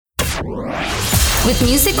With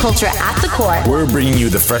music culture at the core, we're bringing you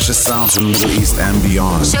the freshest sounds from the Middle East and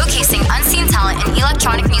beyond. Showcasing unseen talent in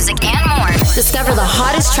electronic music and more. Discover the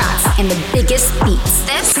hottest tracks and the biggest beats.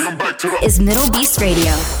 This is Mdlbeast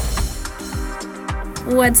Radio.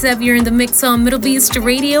 What's up? You're in the mix on Mdlbeast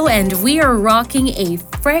Radio, and we are rocking a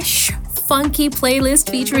fresh, funky playlist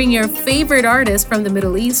featuring your favorite artists from the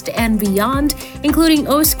Middle East and beyond, including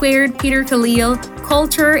O Squared, Peter Khalil,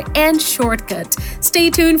 Kolter, and Shortcut. Stay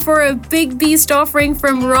tuned for a big beast offering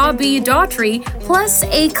from Robbie, Doherty, plus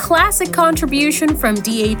a classic contribution from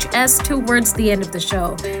DHS towards the end of the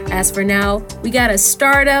show. As for now, we gotta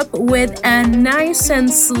start up with a nice and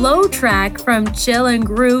slow track from Chill and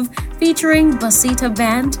Groove featuring Basita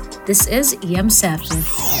Band. This is Msafer.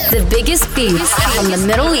 The biggest beats from the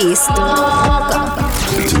Middle East. Welcome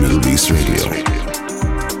to Mdlbeast Radio.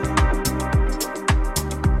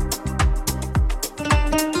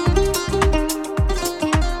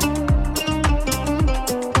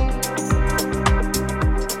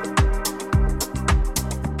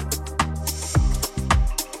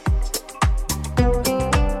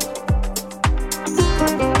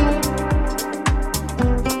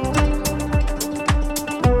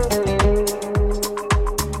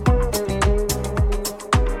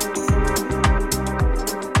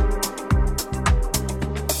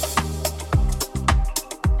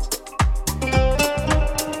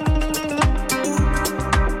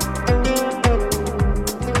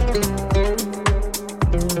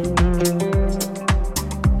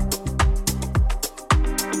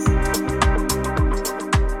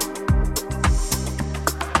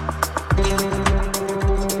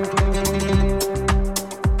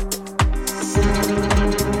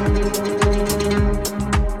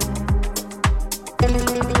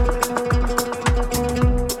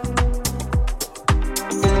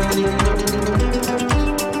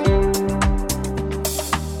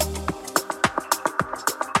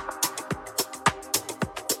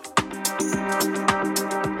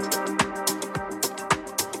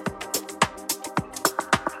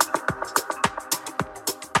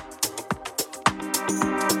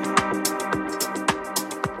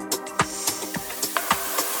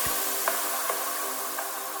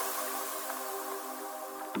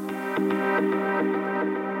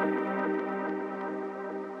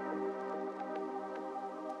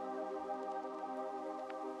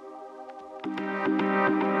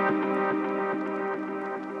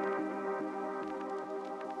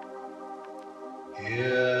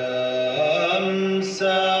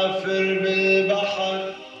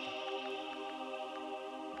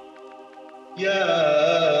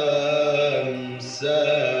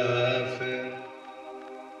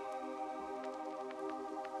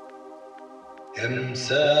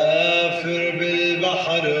 مسافر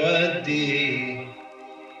بالبحر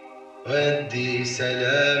ودي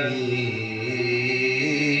سلامي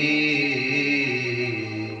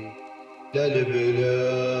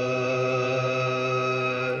للبلاد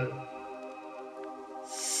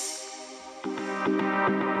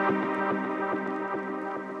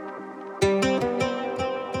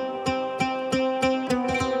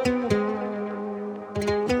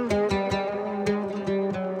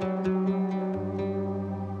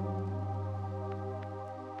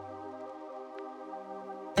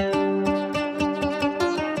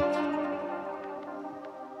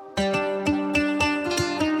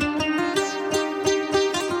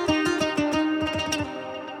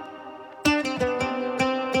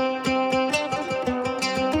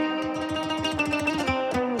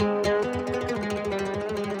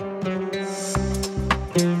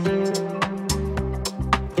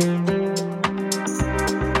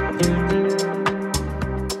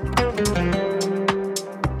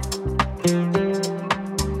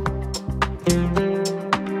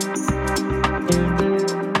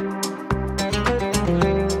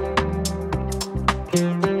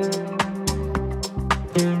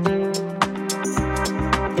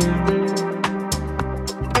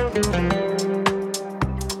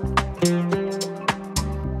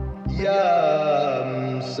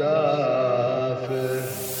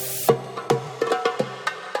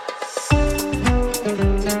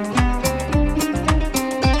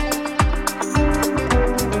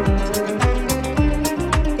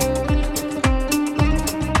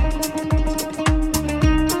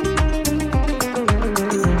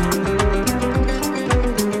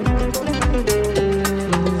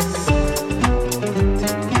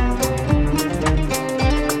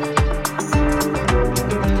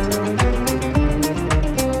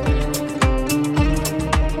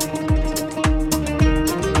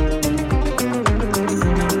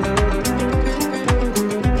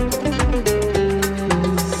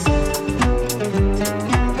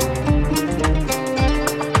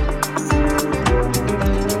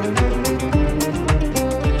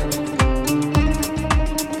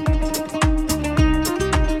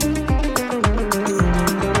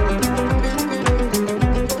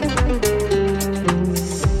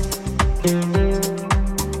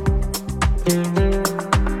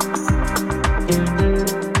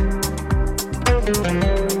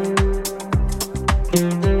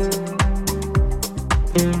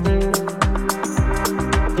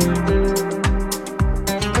The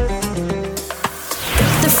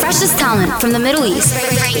freshest talent from the Middle East,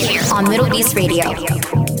 right here on Mdlbeast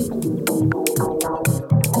Radio.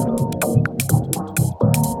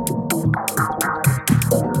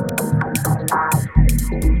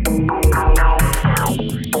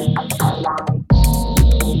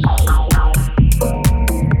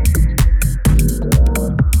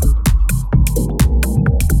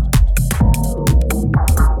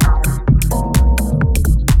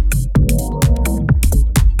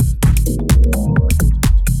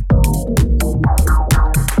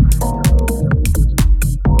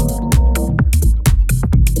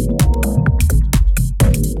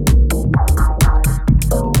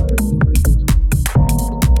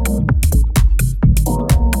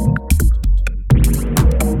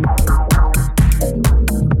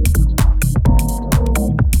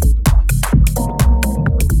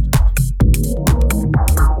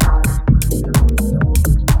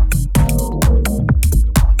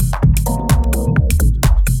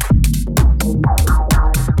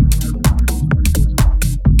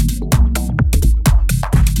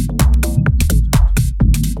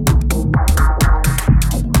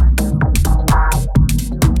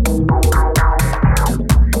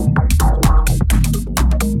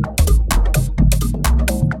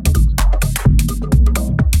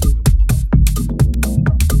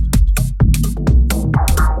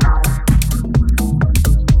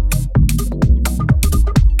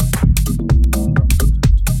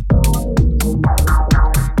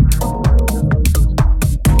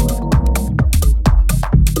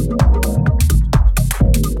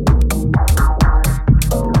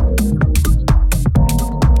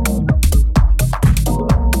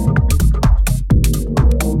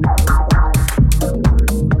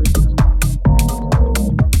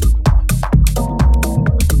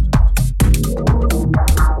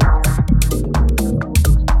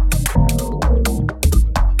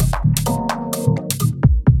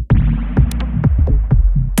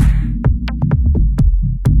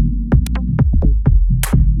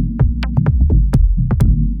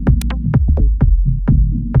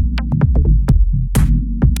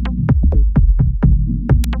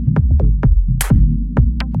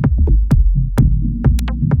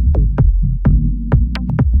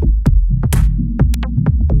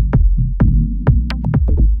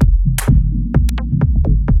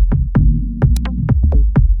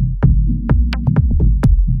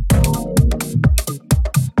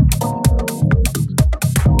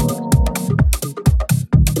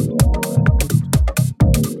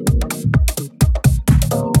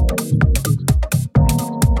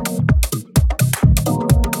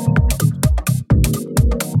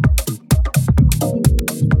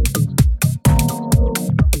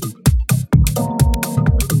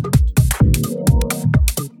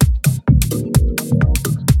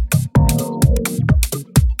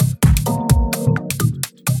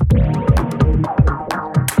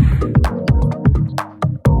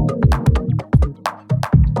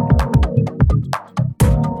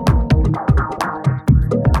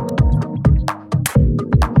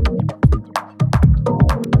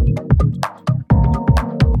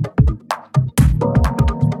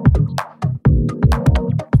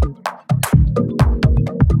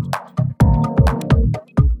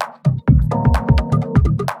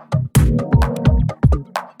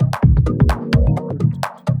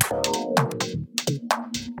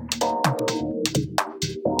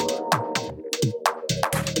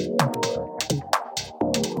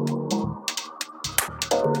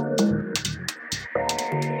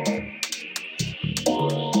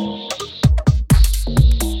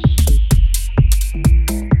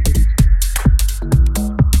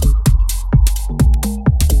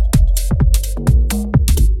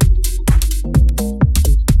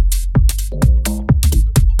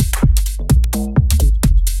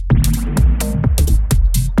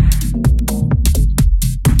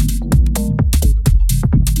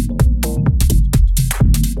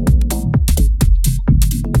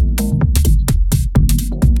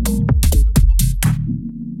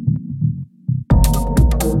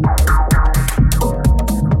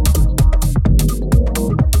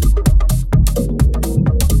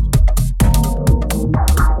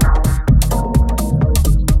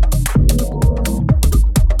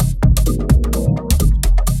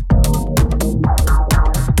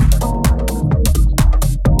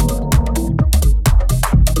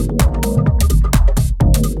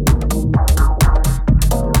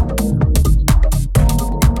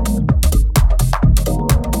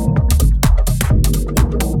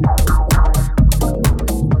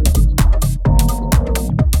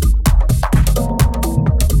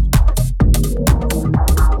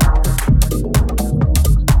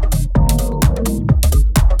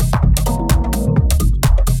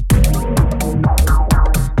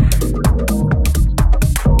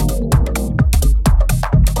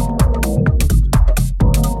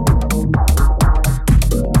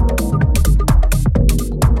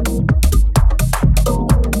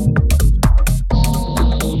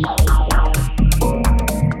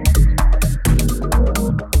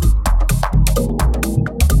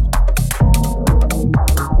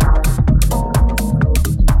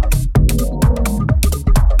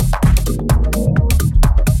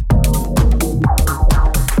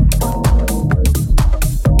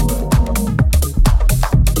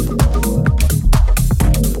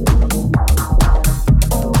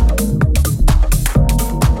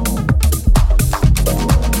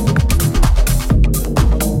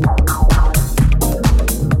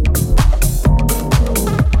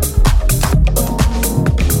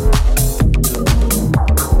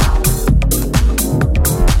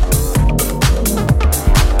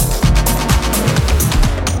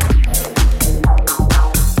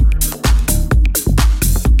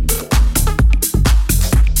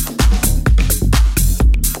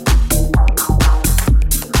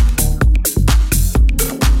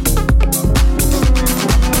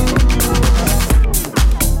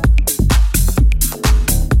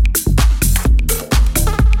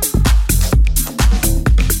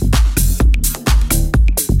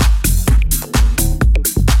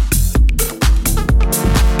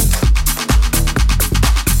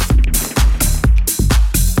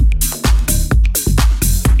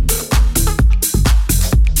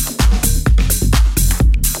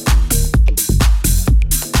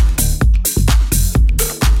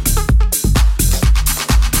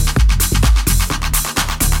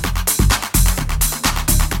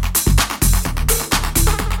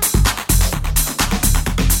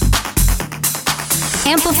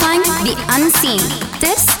 Amplifying the unseen.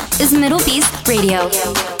 This is Mdlbeast Radio.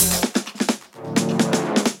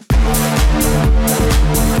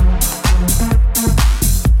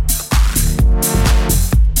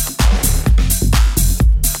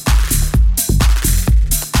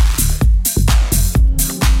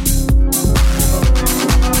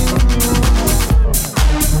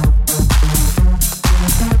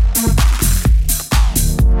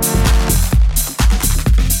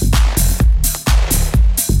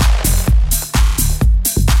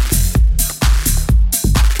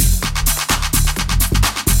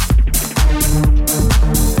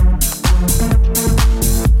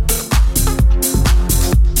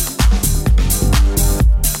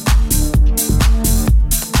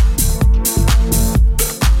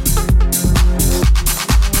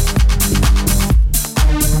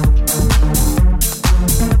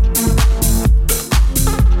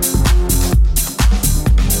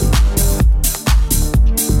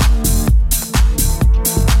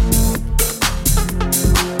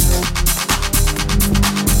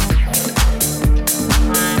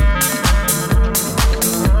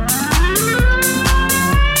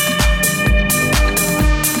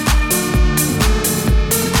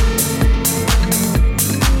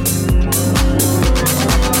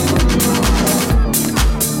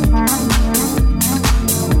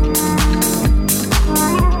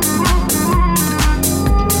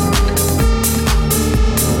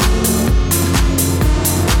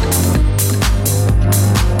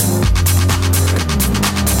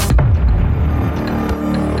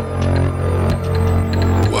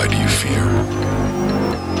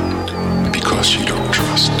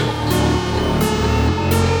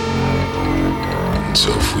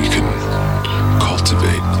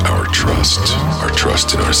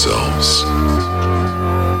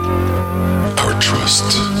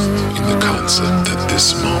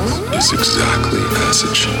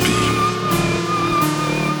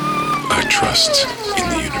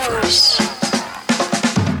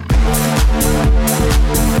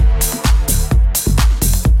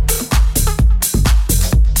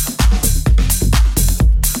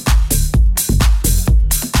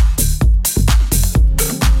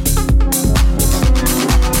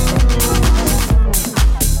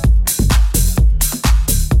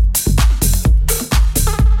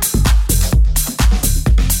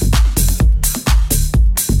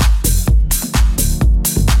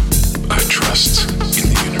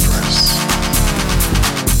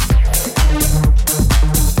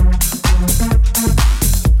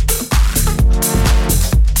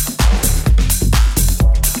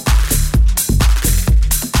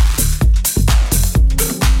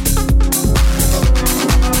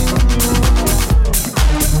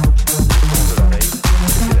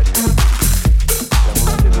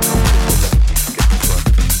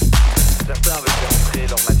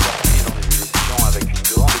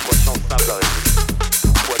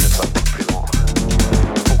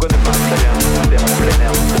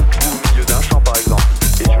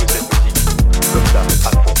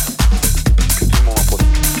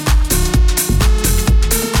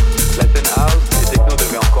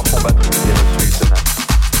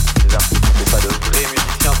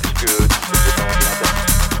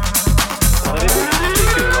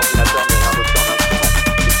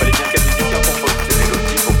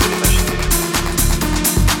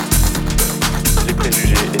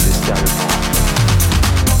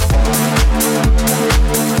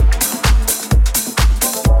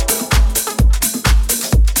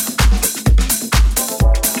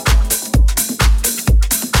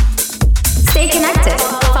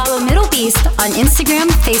 On Instagram,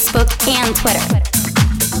 Facebook, and Twitter.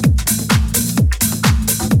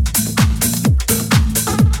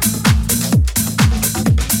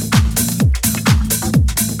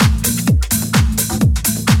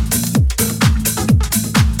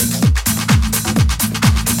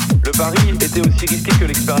 Le pari était aussi risqué que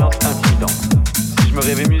l'expérience intimidante. Si je me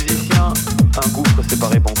rêvais musicien, un gouffre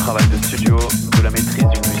séparait mon travail de studio de la maîtrise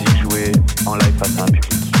d'une musique jouée en live face à un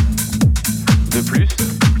public. De plus,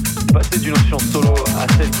 passer d'une notion solo à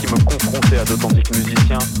celle qui me confrontait à d'authentiques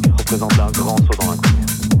musiciens représentait un grand saut dans l'inconnu.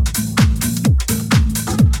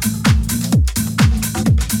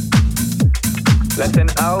 La scène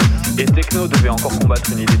house et techno devaient encore combattre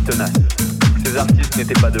une idée tenace. Ces artistes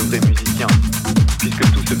n'étaient pas de vrais musiciens, puisque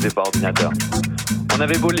tout se faisait par ordinateur. On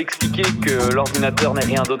avait beau l'expliquer que l'ordinateur n'est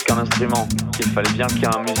rien d'autre qu'un instrument, qu'il fallait bien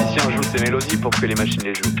qu'un musicien joue ses mélodies pour que les machines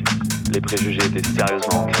les jouent. Les préjugés étaient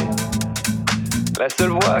sérieusement ancrés. La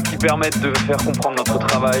seule voie qui permette de faire comprendre notre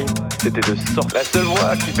travail, c'était de sortir. La seule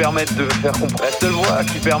voie qui permette de faire comprendre. La seule voie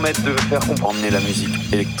qui permette de faire comprendre. Emmener la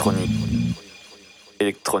musique électronique.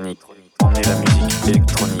 Emmener emmener la musique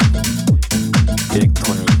électronique,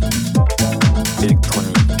 électronique,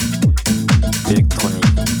 électronique, électronique,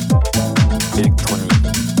 électronique,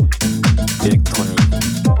 électronique,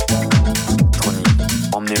 électronique,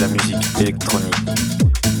 emmener la musique électronique,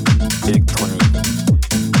 électronique,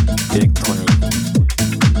 électronique,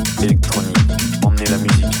 électronique, emmener la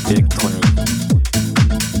musique électronique.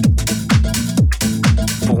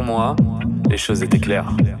 Pour moi, les choses étaient claires.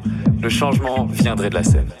 Le changement viendrait de la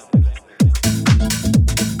scène.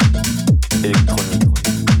 Électronique,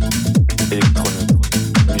 électronique,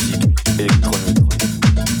 musique électronique,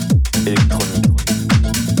 électronique,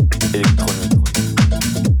 électronique,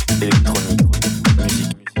 électronique,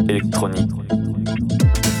 musique électronique.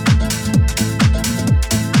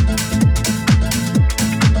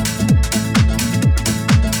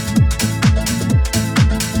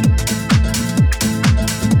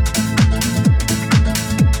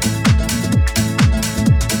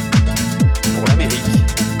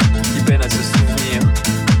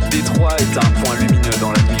 Est un point lumineux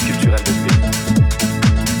dans la vie culturelle de ce pays.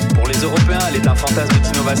 Pour les Européens, elle est un fantasme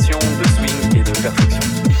d'innovation, de swing et de perfection.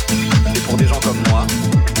 Et pour des gens comme moi,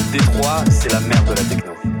 Détroit, c'est la mère de la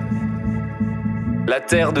techno. La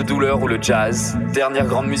terre de douleur où le jazz, dernière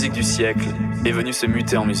grande musique du siècle, est venue se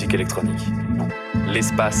muter en musique électronique.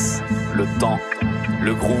 L'espace, le temps,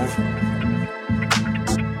 le groove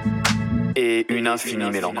et une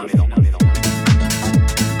infinie mélancolie.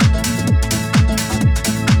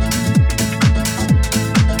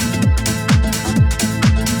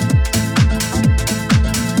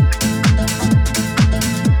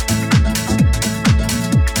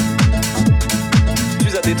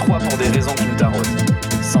 Détroit pour des raisons qui me taraudent.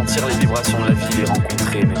 Sentir les vibrations de la ville et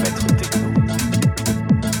rencontrer mes maîtres techno.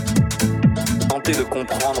 Tenter de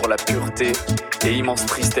comprendre la pureté et immense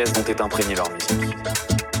tristesse dont est imprégnée leur musique.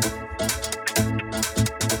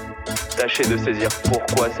 Tâcher de saisir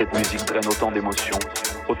pourquoi cette musique draine autant d'émotions,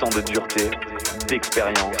 autant de dureté,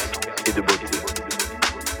 d'expérience et de beauté.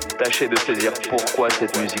 Tâcher de saisir pourquoi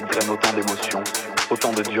cette musique draine autant d'émotions,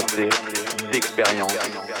 autant de dureté, d'expérience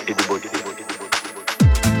et de beauté.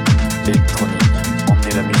 Électronique,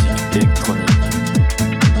 emmener la musique électronique,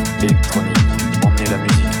 électronique, emmener la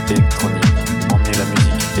musique électronique, emmener la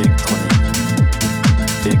musique électronique,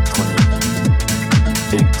 électronique,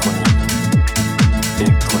 électronique,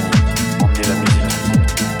 électronique, emmener la musique.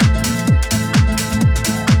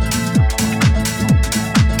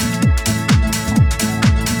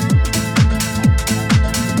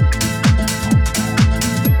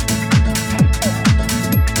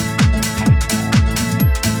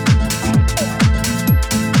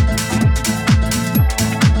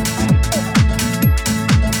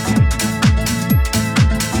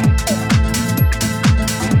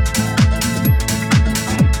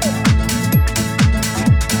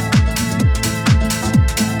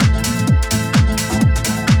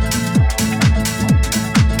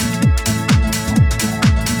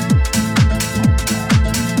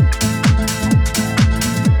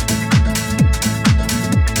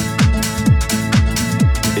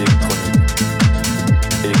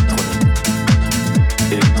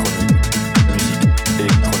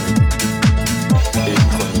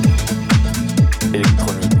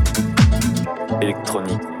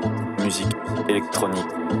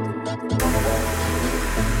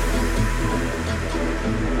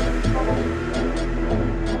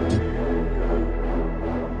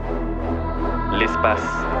 L'espace,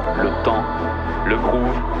 le temps, le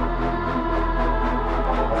groove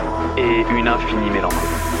et une infinie mélancolie.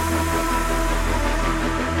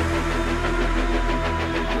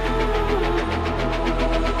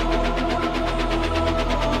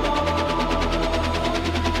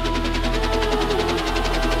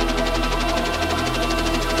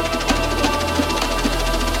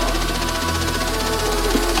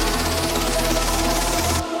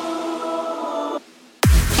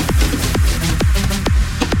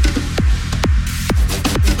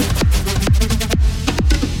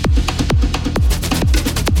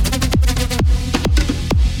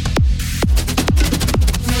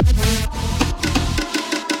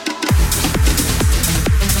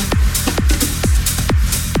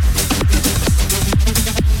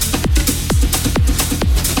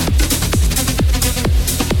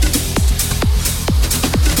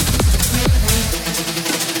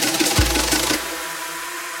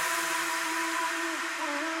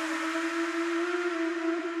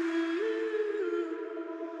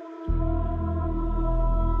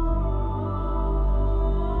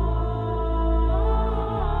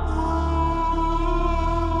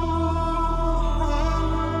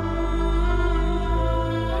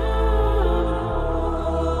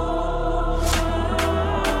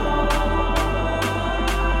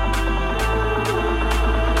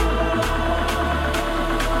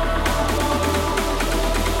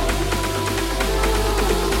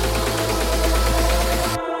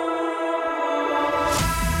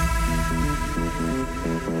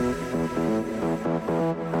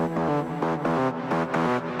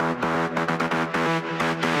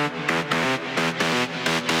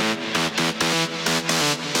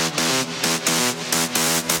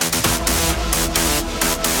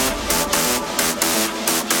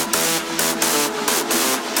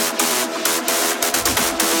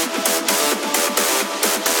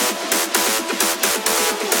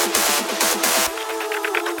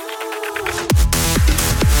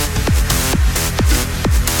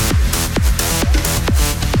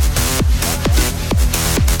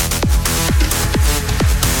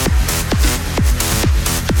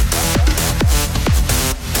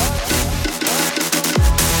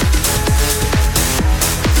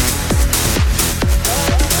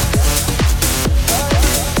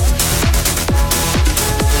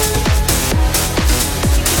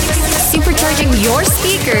 in your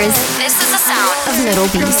speakers. This is the sound of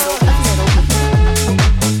Mdlbeast.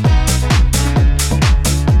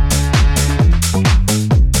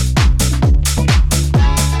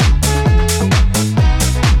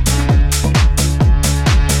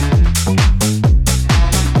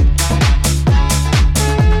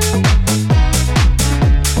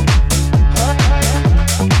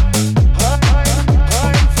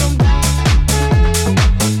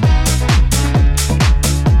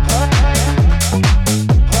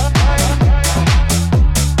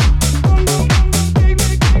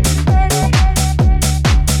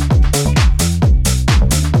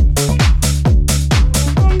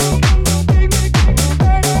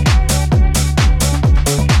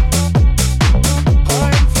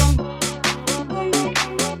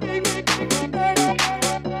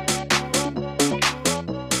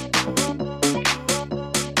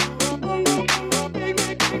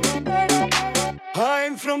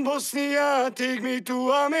 Take me to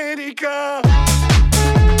America.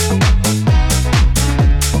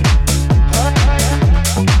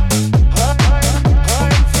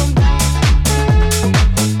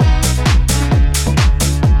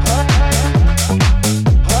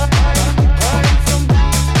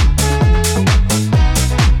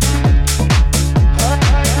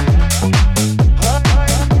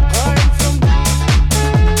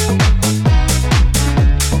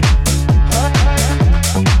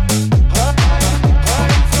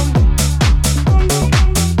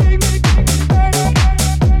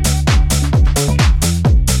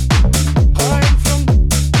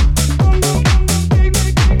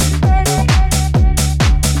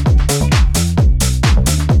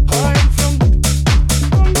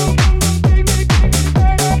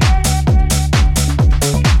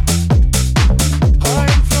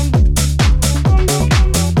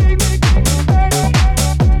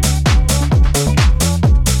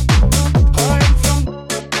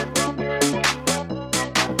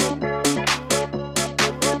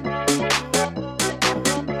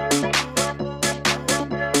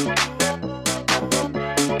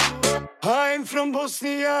 From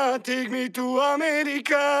Bosnia, take me to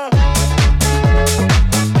America.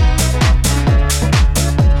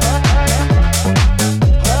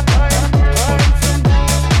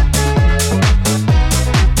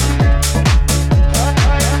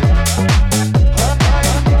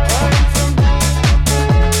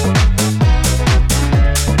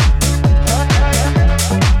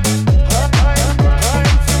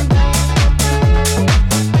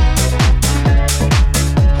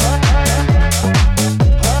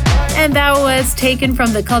 And that was taken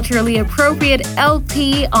from the culturally appropriate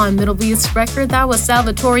LP on Mdlbeast record. That was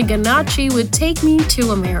Salvatore Ganacci with Take Me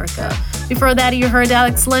to America. Before that, you heard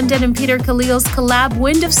Alex London and Peter Khalil's collab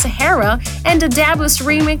Wind of Sahara and a Dabous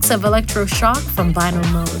remix of Electrochoc from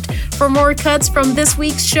Vinyl Mode. For more cuts from this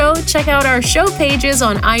week's show, check out our show pages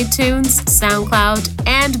on iTunes, SoundCloud,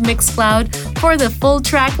 and Mixcloud for the full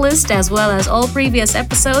track list as well as all previous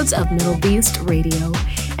episodes of Mdlbeast Radio.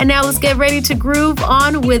 And now let's get ready to groove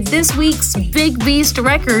on with this week's Big Beast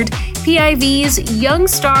record. PIV's young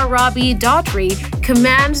star Robbie Doherty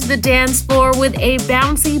commands the dance floor with a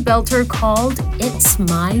bouncy belter called It's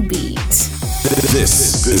My Beat.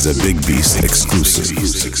 This is a Big Beast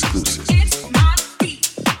exclusive.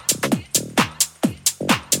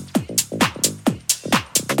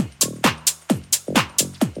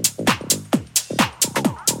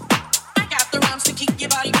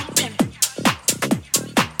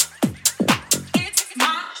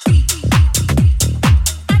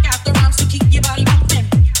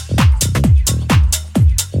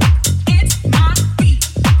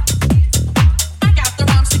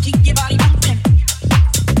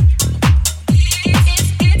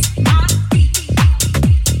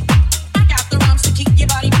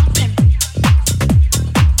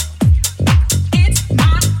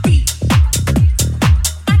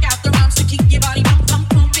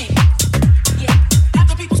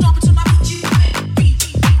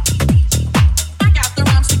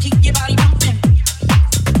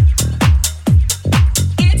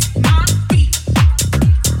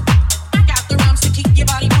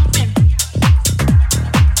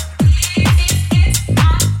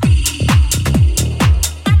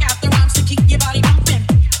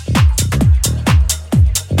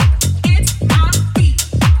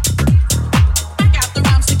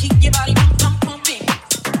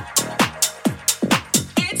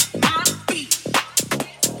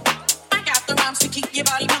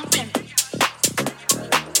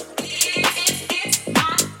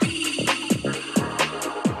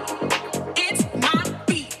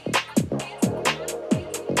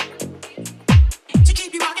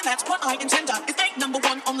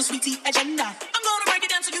 the sweet tea agenda. I'm gonna break it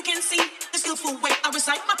down so you can see the skillful way I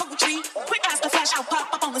recite my poetry. Quick as the flash, I'll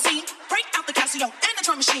pop up on the scene. Break out the Casio and the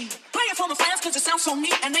drum machine. Play it for my fans cause it sounds so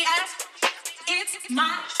neat. And they ask, it's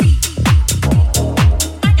my beat.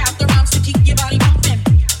 I got the rhymes to keep your body pumping.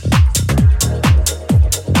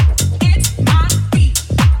 It's my beat.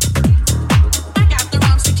 I got the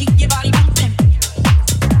rhymes to keep your body pumping.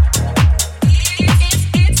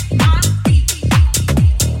 It's my beat.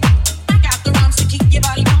 I got the rhymes to keep your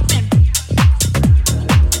body pumping.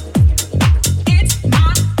 It's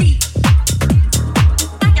my beat.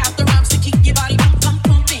 I got the rhymes to keep your body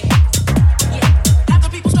pumping. Yeah, have the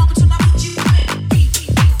people stomping to my beat.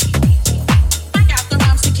 I got the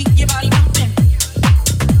rhymes to keep your body pumping.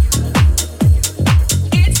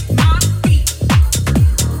 It's my beat.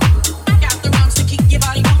 I got the rhymes to keep your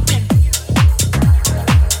body pumping.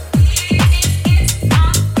 It's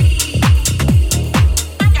my beat.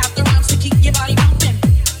 I got the rhymes to keep your body pumping.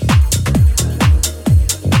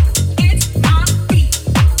 It's my beat.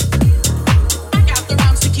 I got the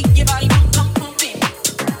rhymes to keep your body pumping.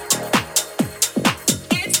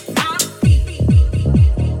 It's my beat.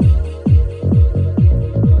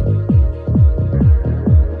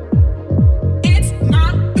 It's my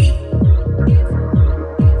beat.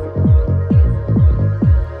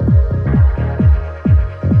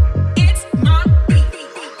 It's my beat.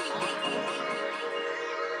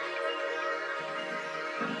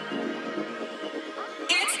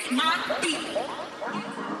 It's my beat.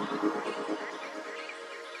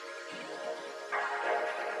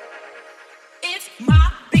 It's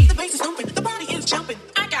my beat. The bass is thumping, the body is jumping.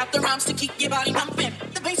 I got the rhymes to keep your body pumping.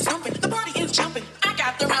 The bass is thumping, the body is jumping. I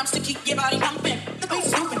got the rhymes to keep your body pumping. The bass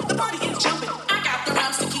is thumping, the body is jumping. I got the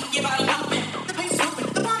rhymes to keep your body pumping. The bass is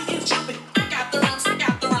thumping, the body is jumping. I got the rhymes to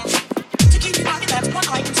keep your body. That's one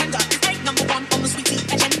I contender. Ain't number one on the sweet tea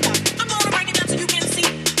agenda. I'm gonna break it down so you can see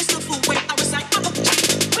the skillful way I recite my poetry.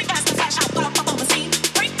 Quick as the flash, I'll pop up on the scene.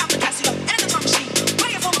 Break out the Casio and the drum machine.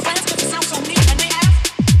 Play it for my fans 'cause it sounds so neat. And they ask,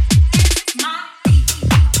 it's my beat.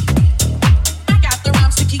 I got the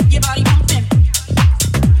rhymes to keep your body pumping.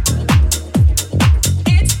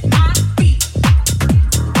 It's my beat.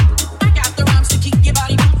 I got the rhymes to keep your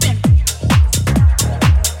body pumping.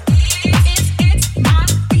 It's my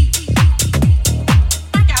beat.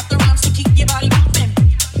 I got the rhymes to keep your body pumping.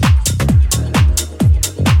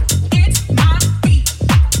 It's my beat.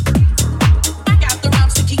 I got the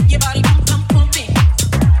rhymes to keep your body pumping.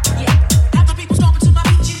 Yeah, have the people stomping to my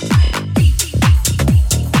beat.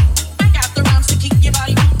 I got the rhymes to keep your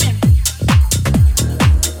body pumping.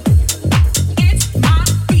 It's my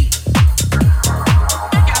beat.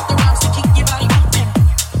 I got the rhymes to keep your body pumping.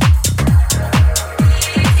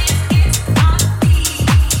 It's my beat.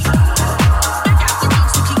 I got the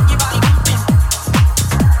rhymes to keep your body pumping.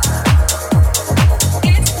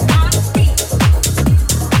 It's my beat.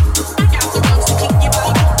 I got the rhymes to keep your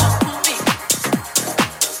body pumping.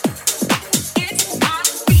 It's my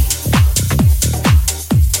beat.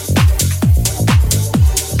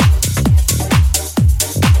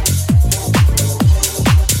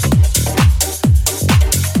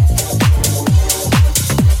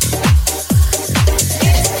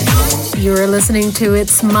 You're listening to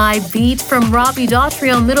It's My Beat from Robbie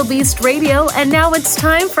Daughtry on Mdlbeast Radio, and now it's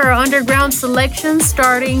time for our underground selection,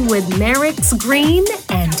 starting with Marix Green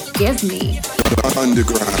and Give Me.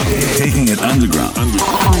 Underground. Taking it underground. On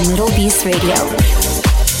Mdlbeast Radio.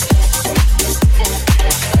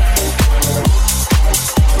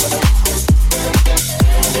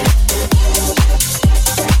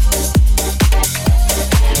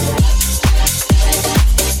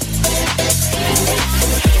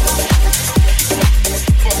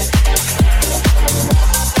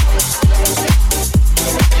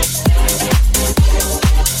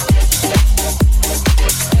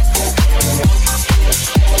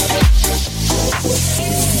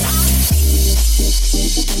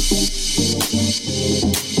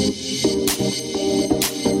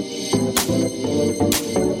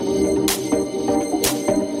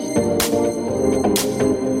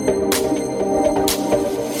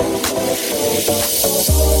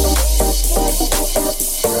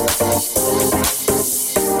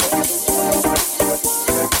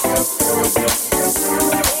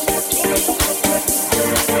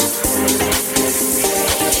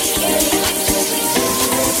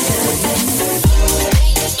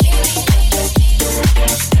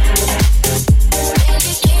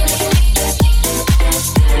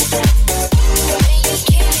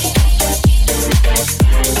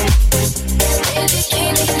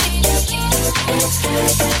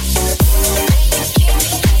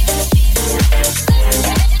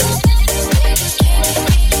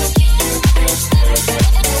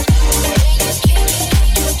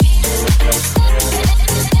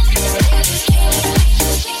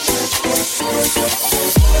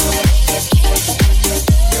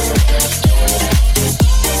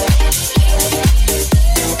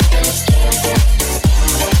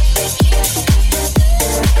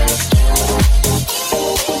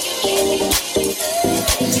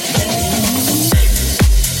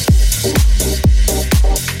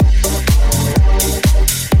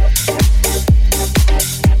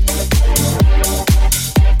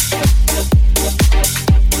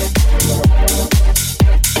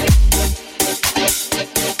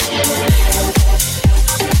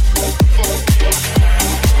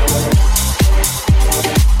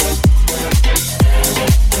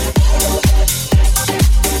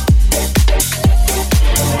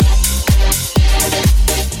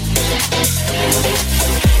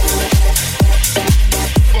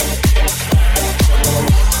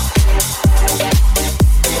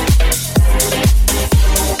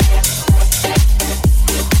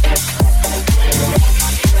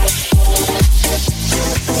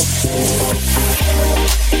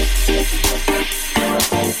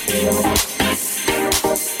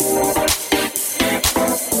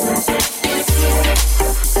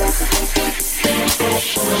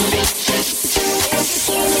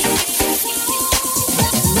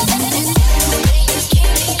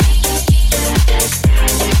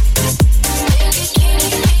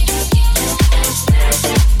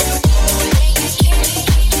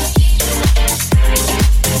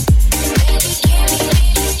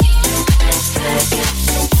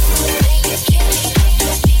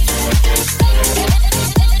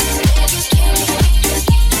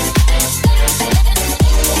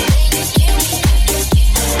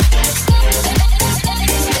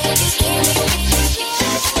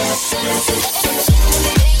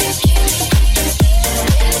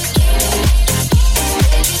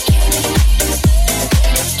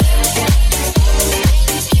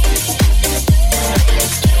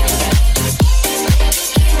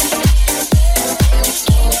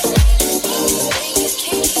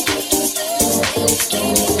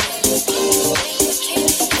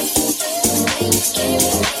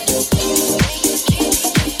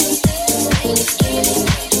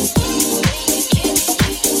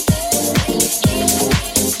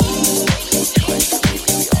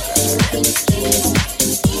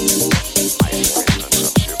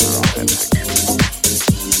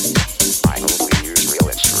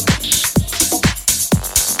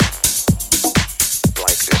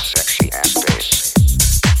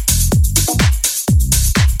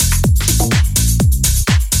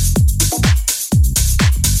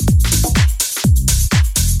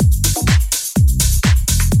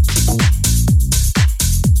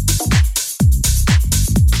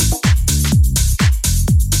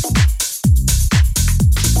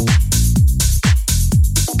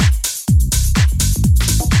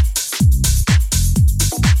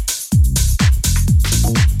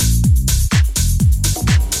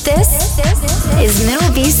 is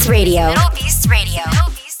Mdlbeast Radio. Mdlbeast Radio.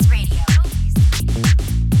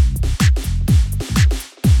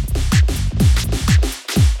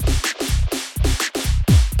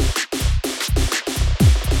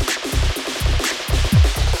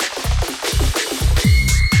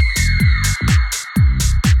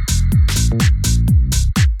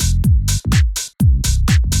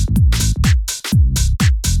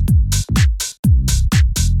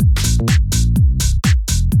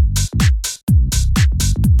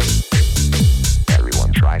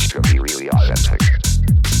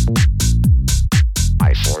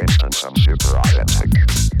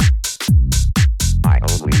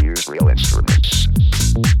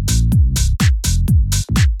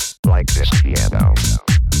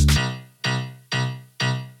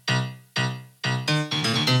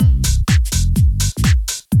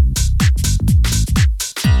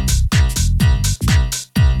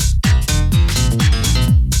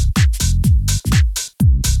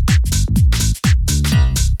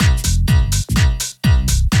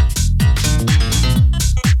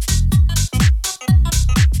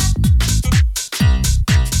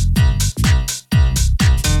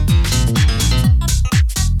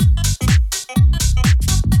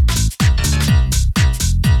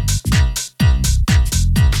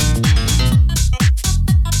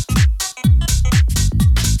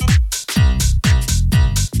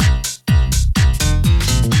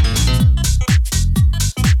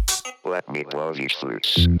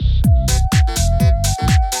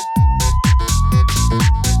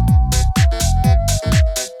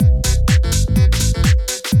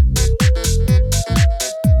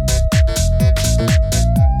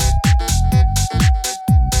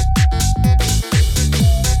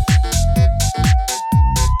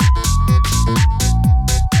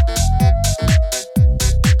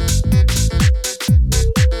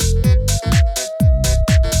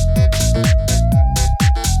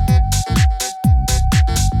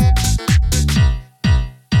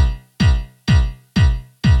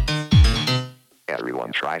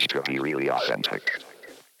 To be really authentic.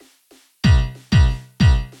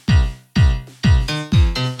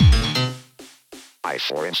 I,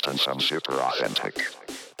 for instance, am super authentic.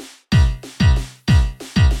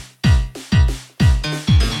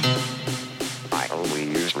 I only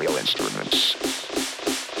use real instruments.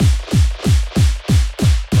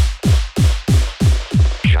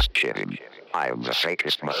 Just kidding. I am the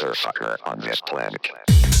fakest motherfucker on this planet.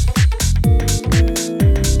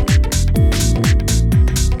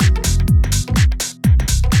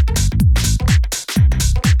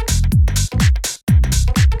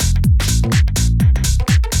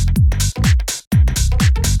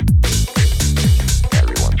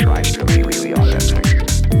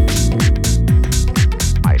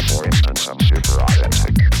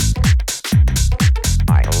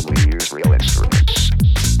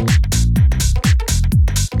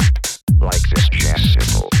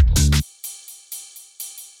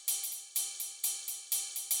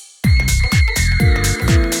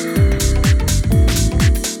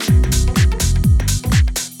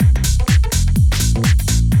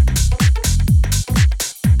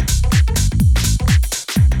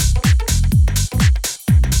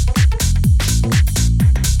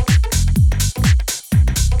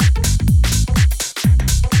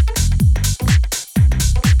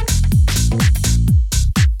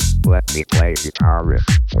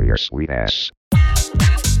 Sweet ass.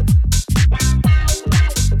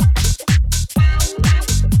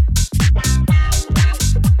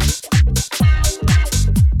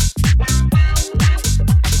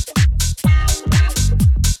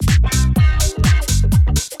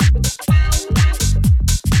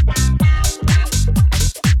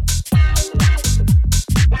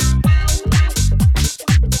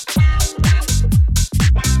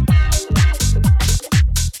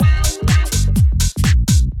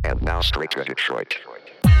 Straight to Detroit.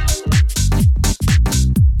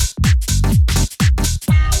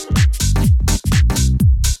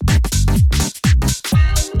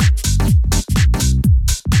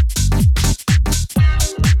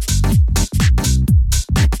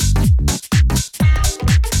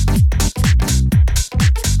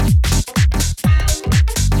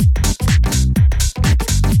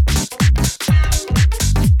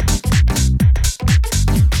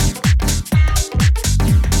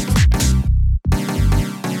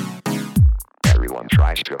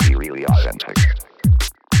 To be really authentic.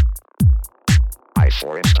 I,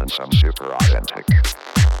 for instance, am super authentic.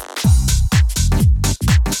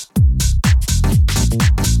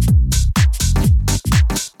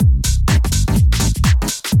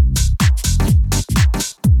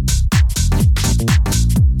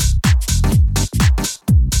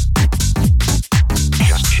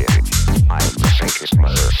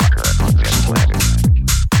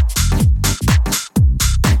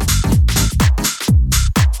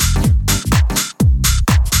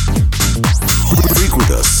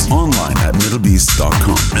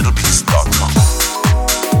 Mdlbeast.com.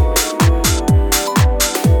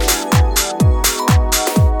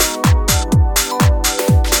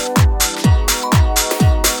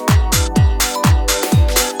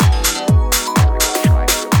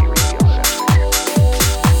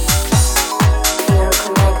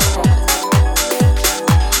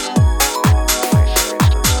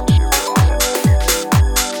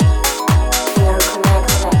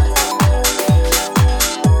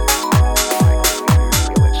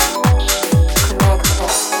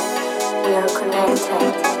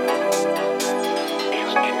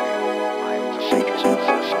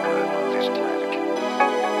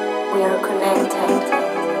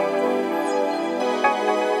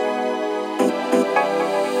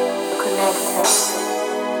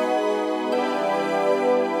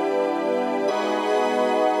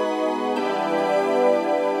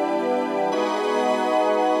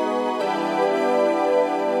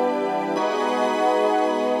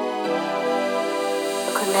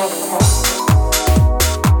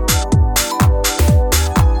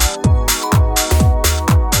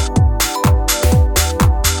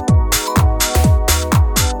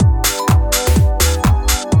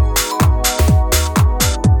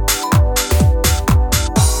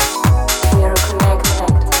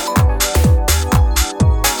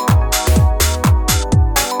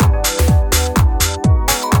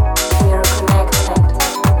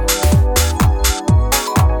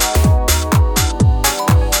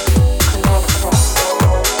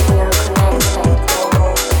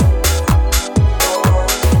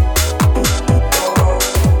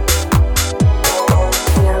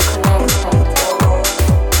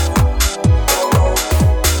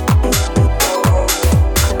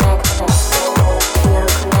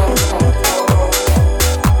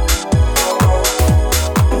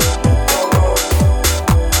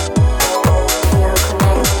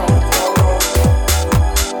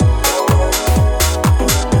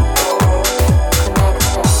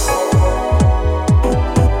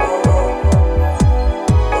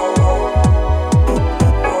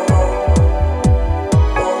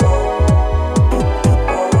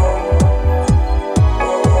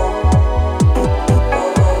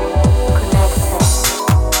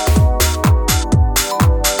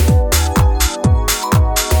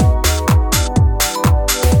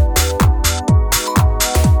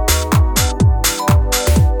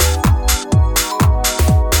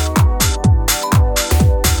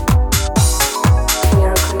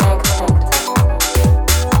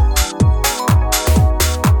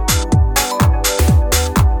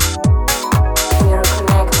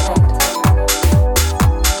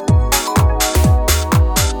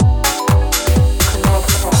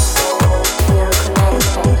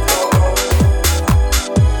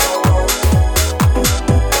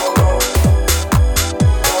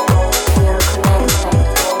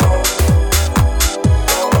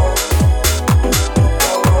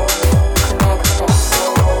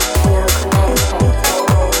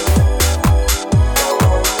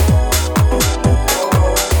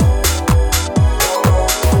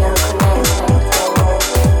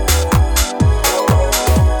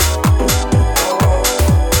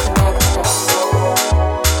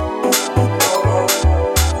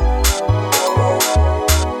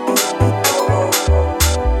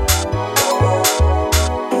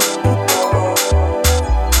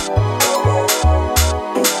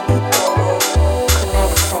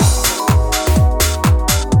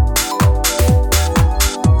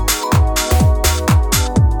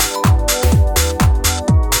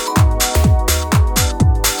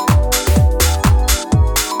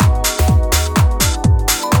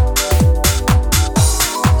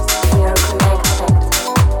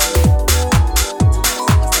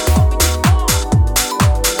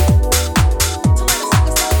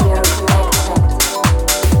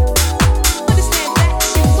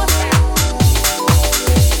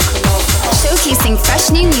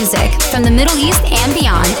 from the Middle East and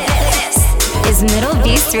beyond. This is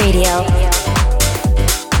Mdlbeast Radio.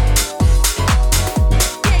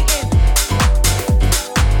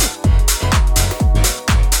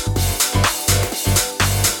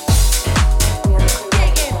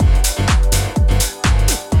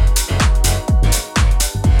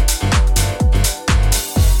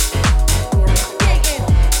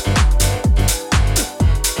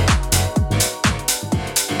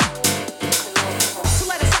 To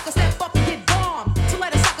let a sucker step up and get bombed. To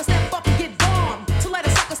let a sucker step up and get bombed. To let a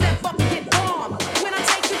sucker step up and get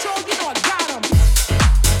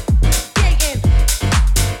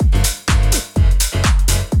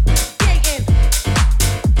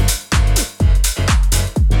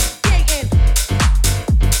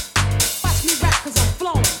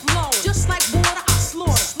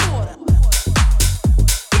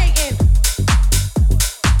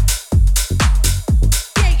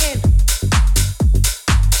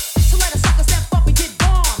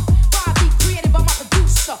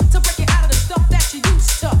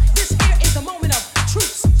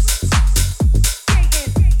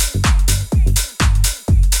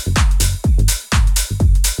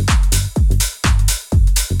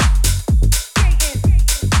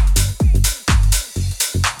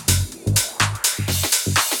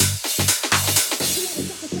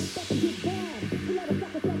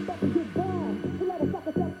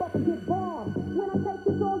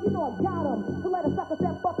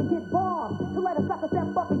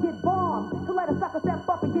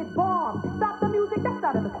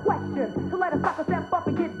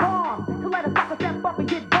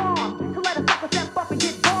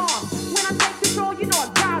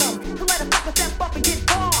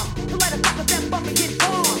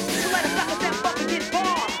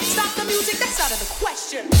music, that's out of the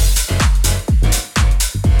question.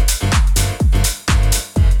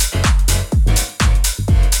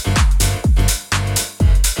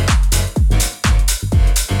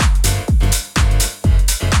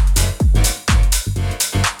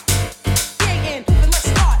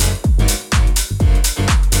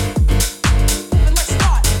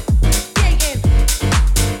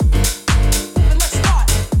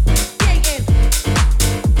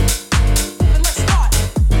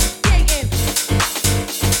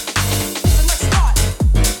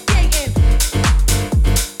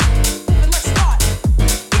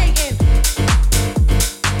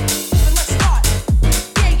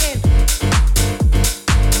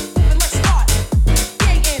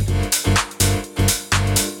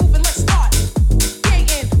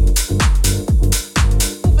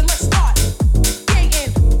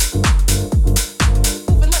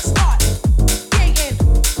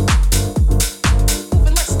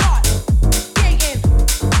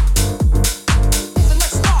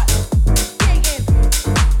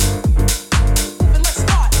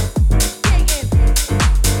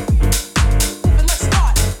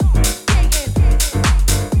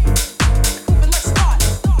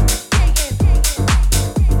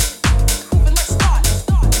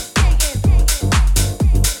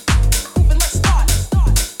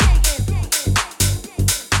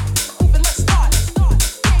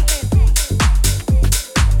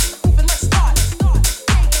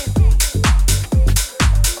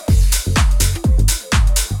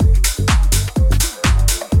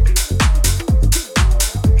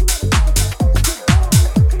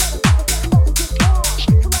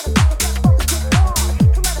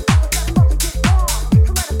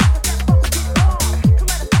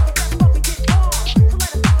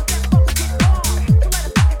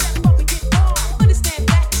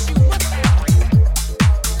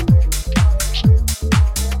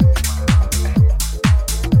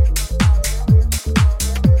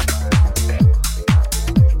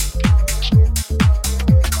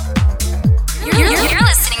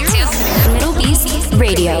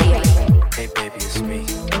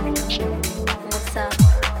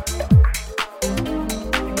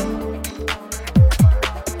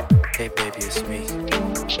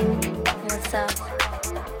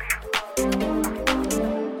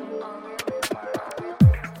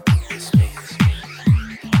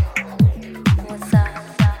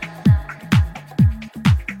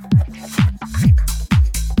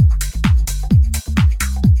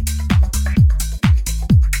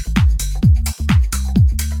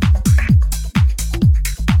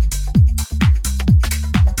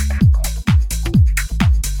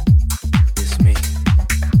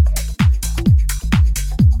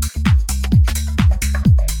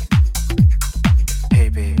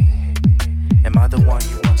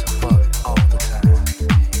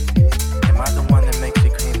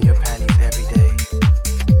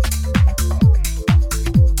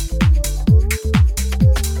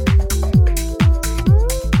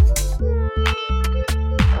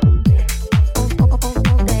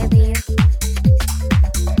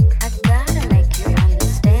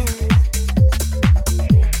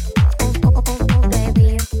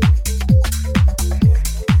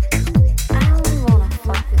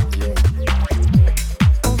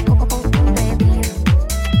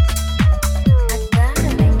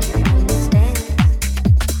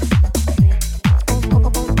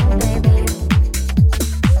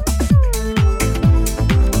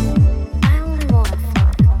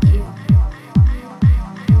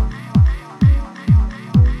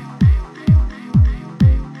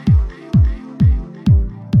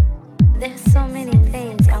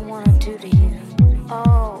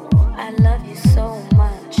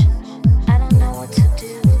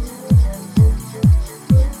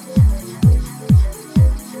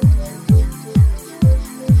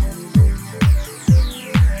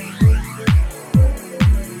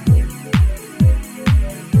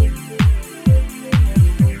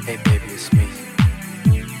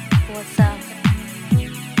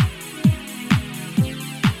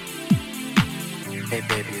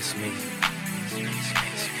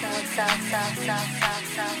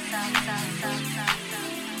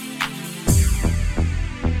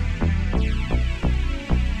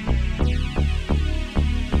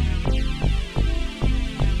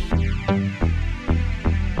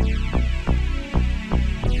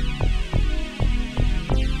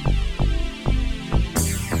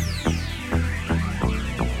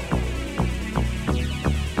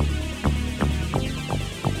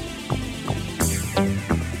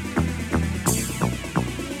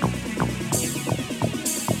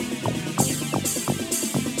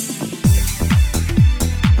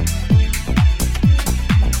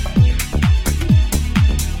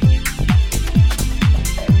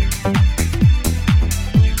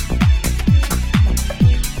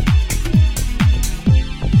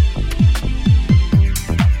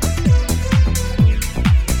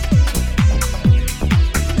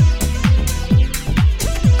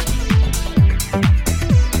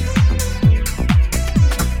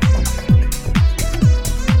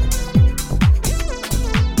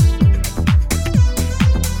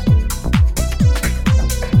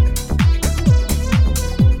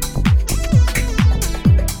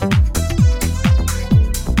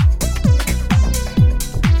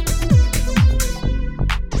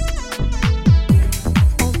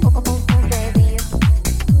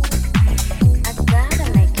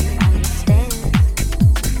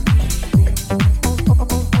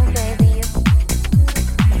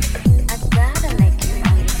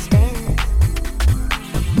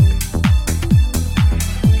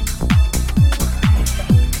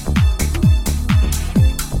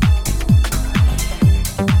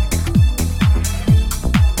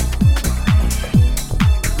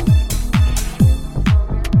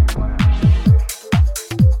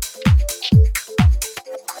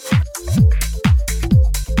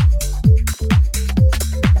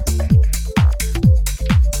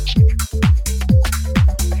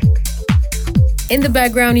 In the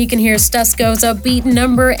background, you can hear Stussko's upbeat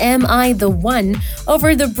number Am I the One?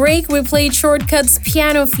 Over the break, we played Shortcut's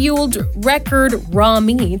piano-fueled record Raw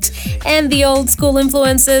Meat and the old-school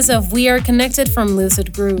influences of We Are Connected from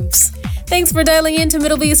Lucid Grooves. Thanks for dialing into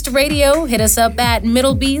Mdlbeast Radio. Hit us up at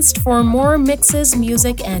Mdlbeast for more mixes,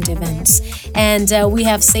 music, and events. And we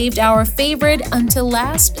have saved our favorite until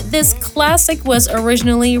last. This classic was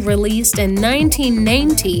originally released in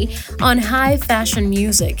 1990 on High Fashion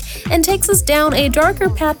Music and takes us down a darker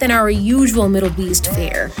path than our usual Mdlbeast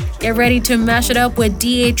fare. Get ready to mash it up with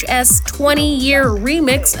DHS' 20-year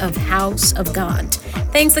remix of House of God.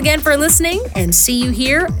 Thanks again for listening, and see you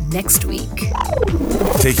here next week.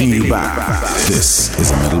 Taking you back. This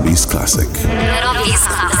is a Mdlbeast classic. Mdlbeast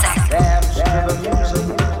classic.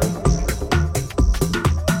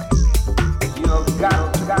 You've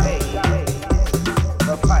got to pay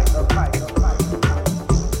the fight.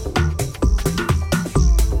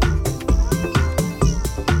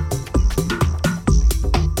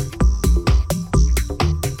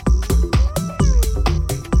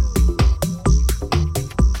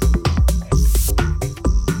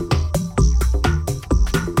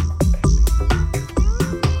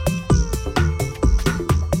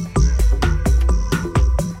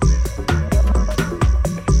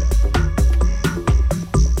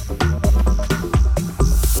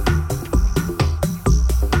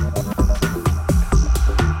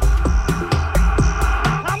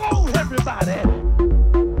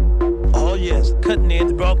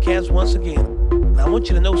 Once again, I want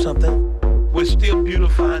you to know something. We're still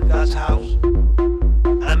beautifying God's house.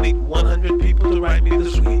 I need 100 people to write me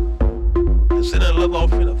this week and send a love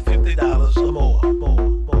offering of $50 or more.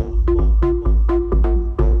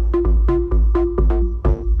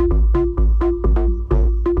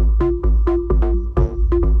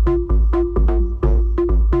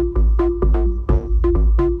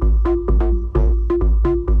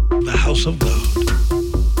 The house of God.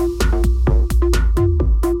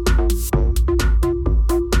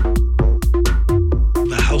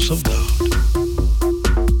 Of God.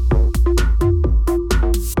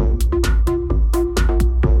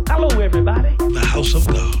 Hello, everybody. The house of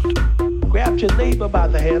God. Grab your neighbor by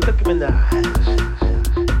the hand, look him in the eyes.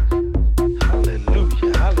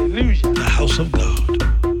 Hallelujah, hallelujah. The house of God.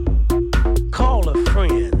 Call a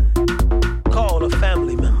friend, call a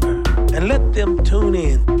family member, and let them tune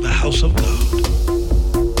in. The house of God.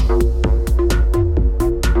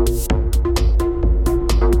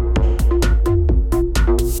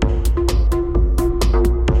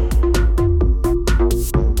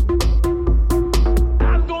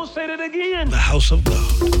 House of God.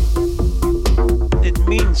 It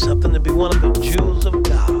means something to be one of the jewels of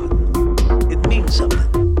God. It means something.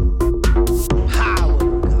 Power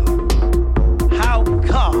of God. How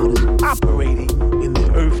God is operating in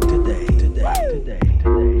the earth today.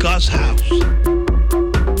 God's house.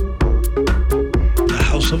 The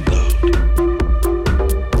house of God.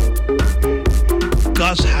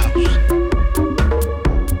 God's house.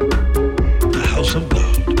 The house of God.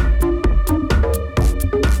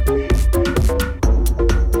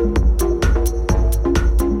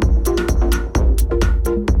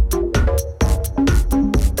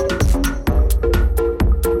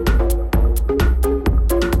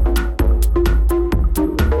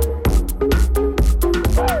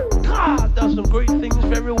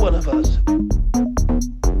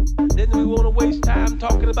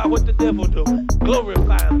 What the devil doing?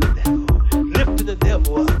 Glorifying the devil, lifting the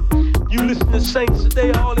devil up. You listen to saints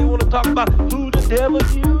today, all they want to talk about who the devil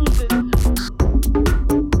using.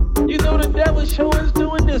 You know the devil show is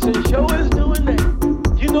doing this and show is doing that.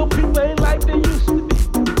 You know people ain't like they used to be.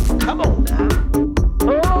 Come on now.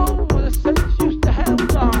 Oh, the saints used to have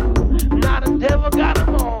God. Now the devil got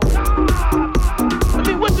them all. I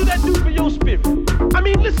mean, what do that do for your spirit? I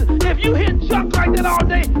mean, listen, if you hear junk like that all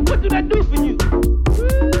day, what do that do for you?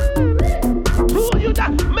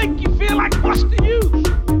 Make you feel like what's the use?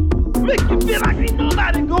 Make you feel like ain't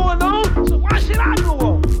nobody going on, so why should I go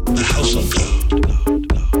on? The house of God.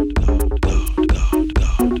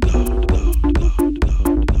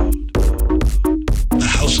 The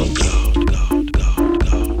house of God.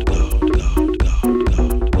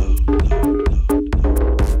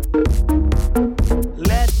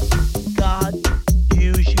 Let God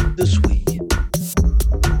use you this week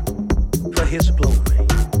for His glory.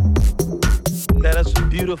 Let us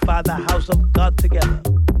beautify the house of God together.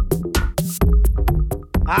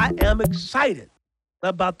 I am excited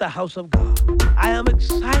about the house of God. I am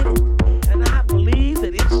excited, and I believe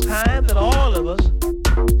that it's time that all of us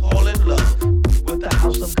fall in love with the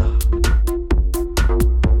house of God.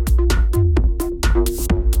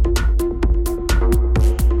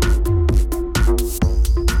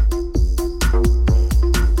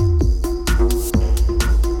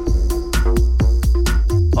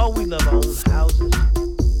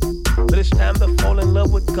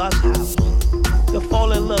 God's house, to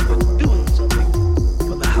fall in love with doing something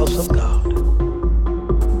for the house of God.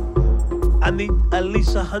 I need at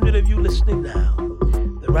least 100 of you listening now.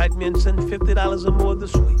 The right men send $50 or more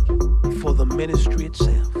this week for the ministry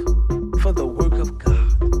itself, for the work of God,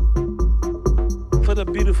 for the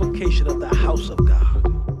beautification of the house of God.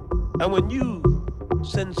 And when you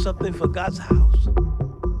send something for God's house,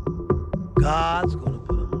 God's gonna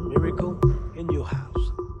put a miracle